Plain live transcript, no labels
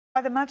By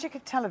the magic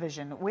of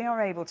television, we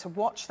are able to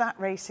watch that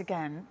race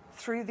again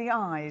through the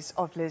eyes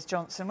of Liz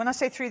Johnson. When I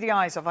say through the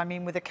eyes of, I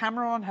mean with a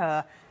camera on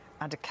her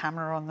and a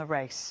camera on the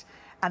race.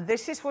 And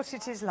this is what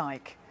it is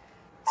like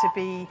to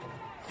be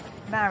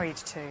married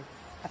to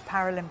a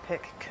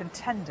Paralympic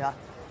contender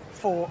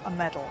for a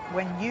medal,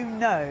 when you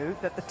know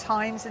that the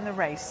times in the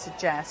race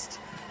suggest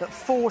that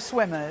 4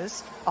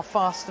 swimmers are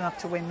fast enough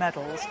to win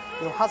medals.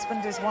 Your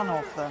husband is one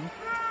of them,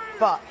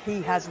 but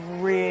he has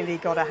really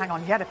got to hang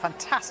on. He had a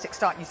fantastic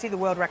start. You see the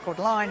world record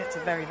line. It's a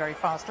very, very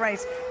fast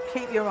race.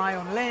 Keep your eye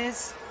on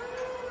Liz.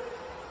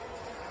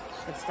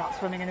 She's going to start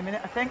swimming in a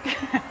minute, I think.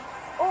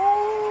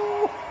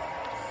 Oh!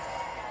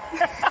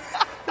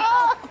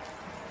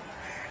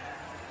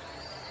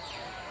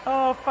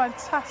 Oh,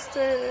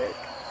 fantastic.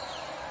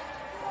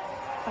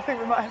 I think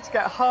we might have to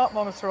get a heart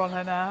monitor on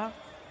her now.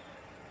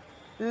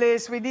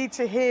 Liz, we need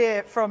to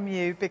hear from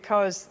you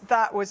because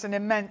that was an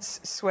immense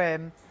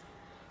swim.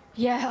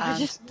 Yeah, I'm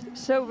just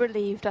so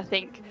relieved, I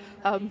think.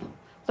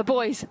 The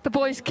boys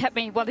kept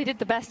me, well, they did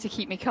the best to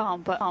keep me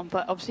calm, but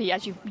obviously,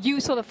 as you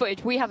saw the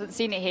footage, we haven't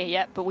seen it here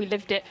yet, but we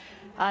lived it,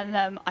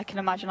 and I can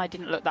imagine I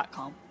didn't look that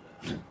calm.